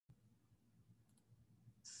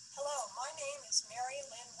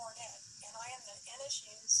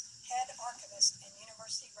ASU's head archivist and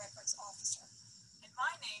university records officer. And my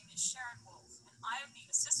name is Sharon Wolf, and I am the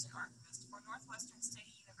assistant archivist for Northwestern State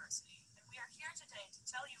University, and we are here today to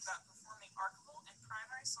tell you about performing archival and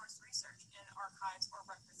primary source research in an archives or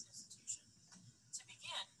records institution. To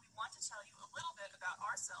begin, we want to tell you a little bit about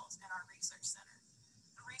ourselves and our research center.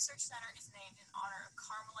 The research center is named in honor of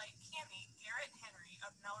Carmelite Cammie Henry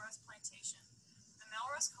of Melrose Plantation. The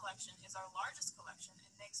Melrose collection is our largest collection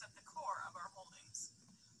and makes up the core of our holdings.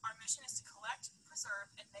 Our mission is to collect, preserve,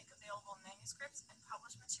 and make available manuscripts and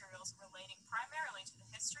published materials relating primarily to the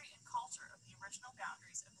history and culture of the original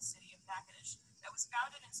boundaries of the city of Natchitoches that was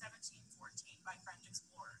founded in 1714 by French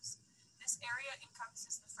explorers. This area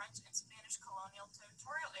encompasses the French and Spanish colonial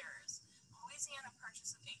territorial eras, Louisiana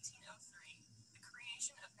Purchase of 1803, the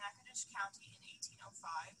creation of Natchitoches County in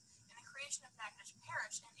 1805, and the creation of Natchitoches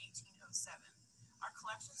Parish in 1807. Our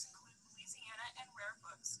collections include Louisiana and rare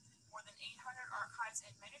books, more than 800 archives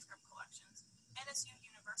and manuscript collections, NSU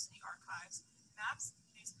University archives, maps,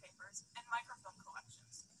 newspapers, and microfilm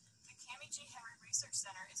collections. The Cammie G. Henry Research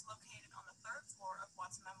Center is located on the third floor of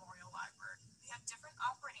Watson Memorial Library. We have different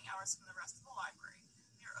operating hours from the rest of the library.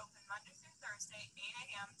 We are open Monday through Thursday, 8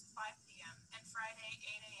 a.m. to 5 p.m., and Friday,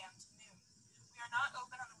 8 a.m. to noon. We are not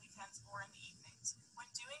open on the weekends or in the evenings. When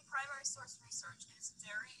doing primary source research, it is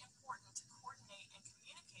very important to coordinate and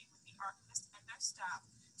communicate with the archivist and their staff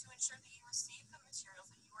to ensure that you receive the materials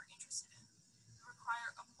that you are interested in. We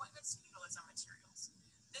require appointments to utilize our materials.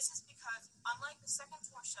 This is because, unlike the second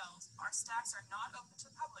floor shelves, our stacks are not open to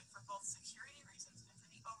the public for both security reasons and for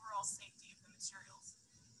the overall safety of the materials.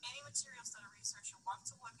 Any materials that a researcher wants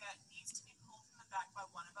to look at needs to be pulled from the back by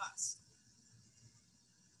one of us.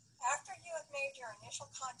 After you have made your initial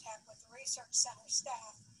contact with the research center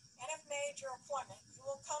staff and have made your appointment, you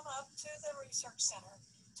will come up to the research center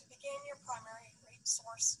to begin your primary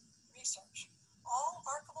source research. All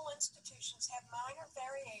archival institutions have minor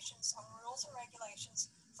variations on rules and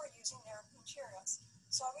regulations for using their materials,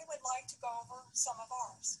 so we would like to go over some of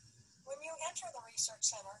ours. When you enter the research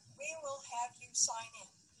center, we will have you sign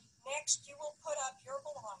in. Next, you will put up your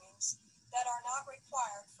belongings that are not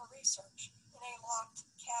required for research in a locked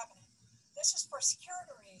cabinet. This is for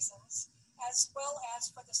security reasons, as well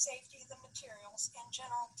as for the safety of the materials and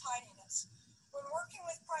general tidiness. When working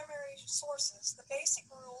with primary sources, the basic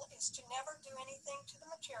rule is to never do anything to the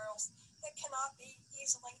materials that cannot be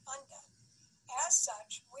easily undone. As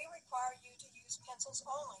such, we require you to use pencils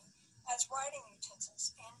only as writing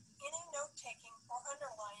utensils, and any note-taking or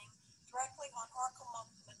underlining directly on archival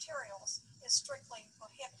materials is strictly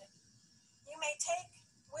prohibited. You may take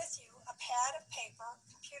with you a pad of paper,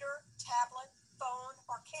 computer, tablet, phone,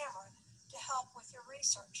 or camera to help with your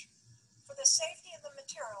research. For the safety of the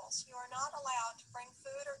materials, you are not allowed to bring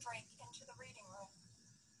food or drink into the reading room.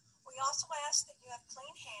 We also ask that you have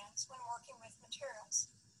clean hands when working with materials.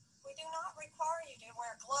 We do not require you to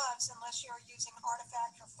wear gloves unless you are using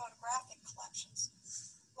artifact or photographic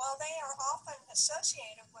collections. While they are often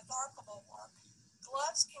associated with archival work,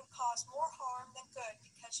 gloves can cause more harm than good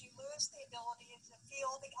because you lose the ability to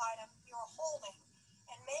feel the item you are holding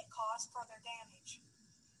and may cause further damage.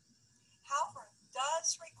 However, it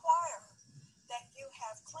does require that you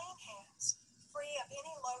have clean hands, free of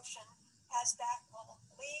any lotion, as that will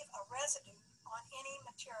leave a residue on any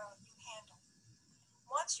material you handle.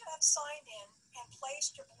 Once you have signed in and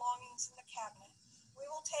placed your belongings in the cabinet, we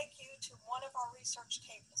will take you to one of our research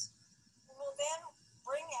tables. We will then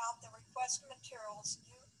bring out the requested materials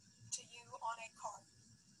to you on a cart.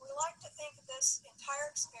 We like to think of this entire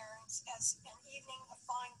experience as an evening of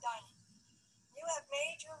fine dining. You have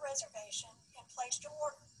made your reservation and placed your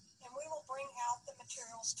order, and we will bring out the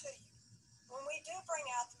materials to you. When we do bring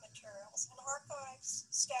out the materials, an archives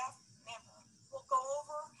staff member will go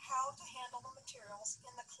over how to handle the materials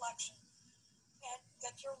in the collection and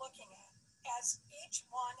that you're looking at, as each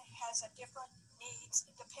one has a different needs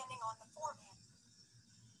depending on the format.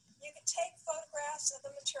 You can take photographs of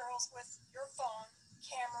the materials with your phone,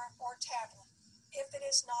 camera, or tablet if it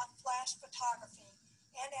is not flash photography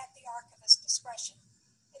and at the archivist's discretion.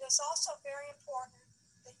 It is also very important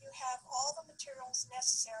that you have all the materials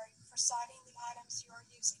necessary for citing the items you are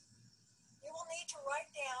using. You will need to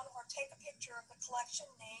write down or take a picture of the collection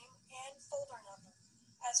name and folder number,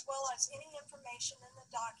 as well as any information in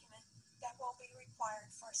the document that will be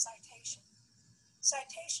required for a citation.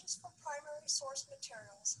 Citations for primary source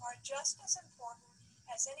materials are just as important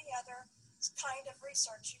as any other kind of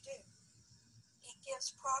research you do. It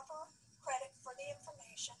gives proper credit for the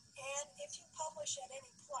information, and if you publish at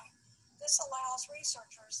any point, this allows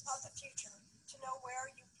researchers of the future to know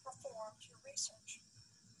where you performed your research.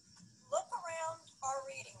 Look around our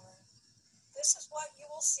reading room. This is what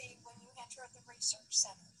will see when you enter the research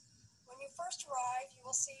center. When you first arrive, you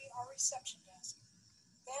will see our reception desk.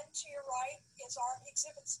 Then to your right is our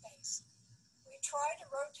exhibit space. We try to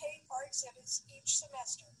rotate our exhibits each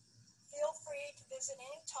semester. Feel free to visit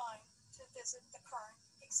any time to visit the current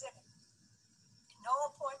exhibit.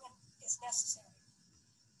 No appointment is necessary.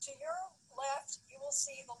 To your left, you will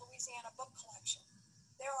see the Louisiana Book Collection.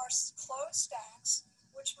 There are closed stacks,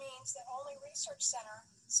 which means that only research center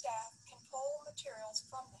staff can pull materials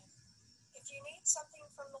from them. If you need something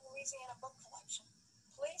from the Louisiana Book Collection,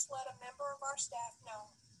 please let a member of our staff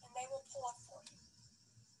know, and they will pull it for you.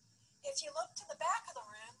 If you look to the back of the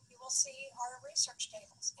room, you will see our research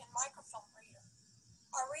tables and microfilm reader.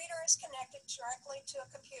 Our reader is connected directly to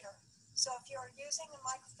a computer, so if you are using a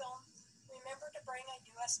microfilm, remember to bring a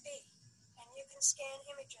USB, and you can scan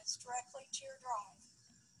images directly to your drive.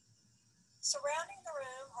 Surrounding the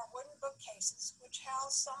room are wooden bookcases, which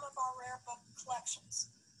house some of our rare book collections.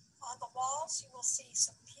 On the walls, you will see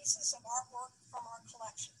some pieces of artwork from our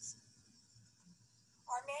collections.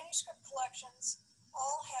 Our manuscript collections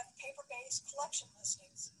all have paper-based collection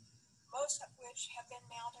listings, most of which have been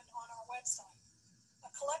mounted on our website. A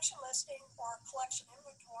collection listing or a collection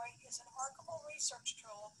inventory is an archival research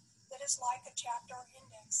tool that is like a chapter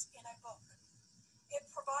index in a book. It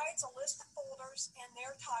provides a list of folders and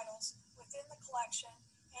their titles within the collection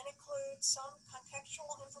and includes some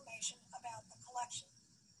contextual information about the collection.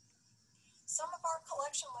 Some of our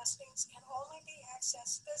collection listings can only be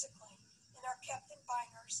accessed physically and are kept in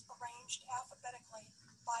binders arranged alphabetically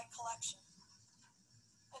by collection.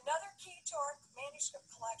 Another key to our manuscript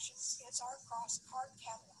collections is our cross-card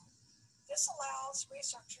catalog. This allows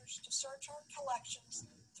researchers to search our collections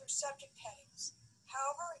through subject headings.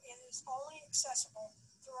 However, it is only accessible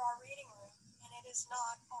through our reading room, and it is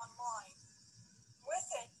not online. With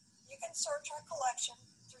it, you can search our collection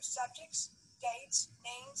through subjects, dates,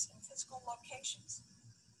 names, and physical locations.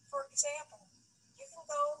 For example, you can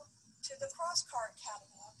go to the cross-card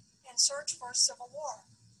catalog and search for Civil War,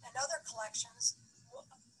 and other collections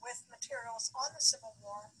with materials on the Civil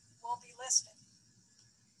War will be listed.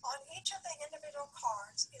 On each of the individual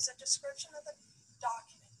cards is a description of the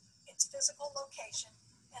document, its physical location,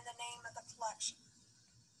 and the name of the collection.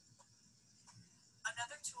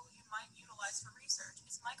 Another tool you might utilize for research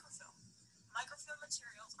is microfilm. Microfilm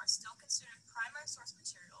materials are still considered primary source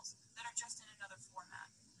materials that are just in another format.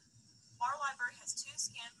 Our library has two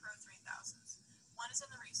ScanPro 3000s. One is in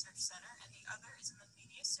the Research Center, and the other is in the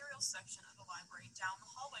Media Serials section of the library down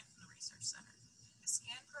the hallway from the Research Center. The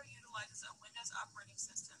ScanPro utilizes a Windows operating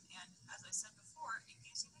system, and, as I said before, it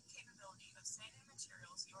gives you the capability of saving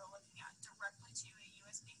materials you are looking at directly to a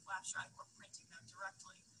USB flash drive or printing them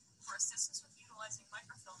directly. For assistance with utilizing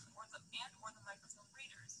microfilm or the microfilm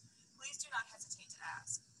readers, please do not hesitate to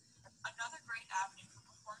ask. Another great avenue for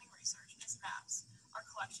performing research is maps. Our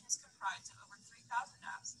collection is comprised of over 3,000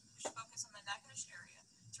 maps, which focus on the Natchitoches area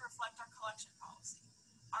to reflect our collection policy.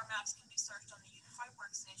 Our maps can be searched on the Unified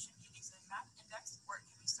Workstation using a map index, or it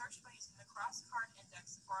can be searched by using the cross-card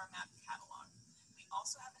index for our map catalog. We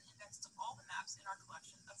also have an index to all the maps in our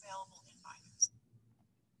collection available in binders.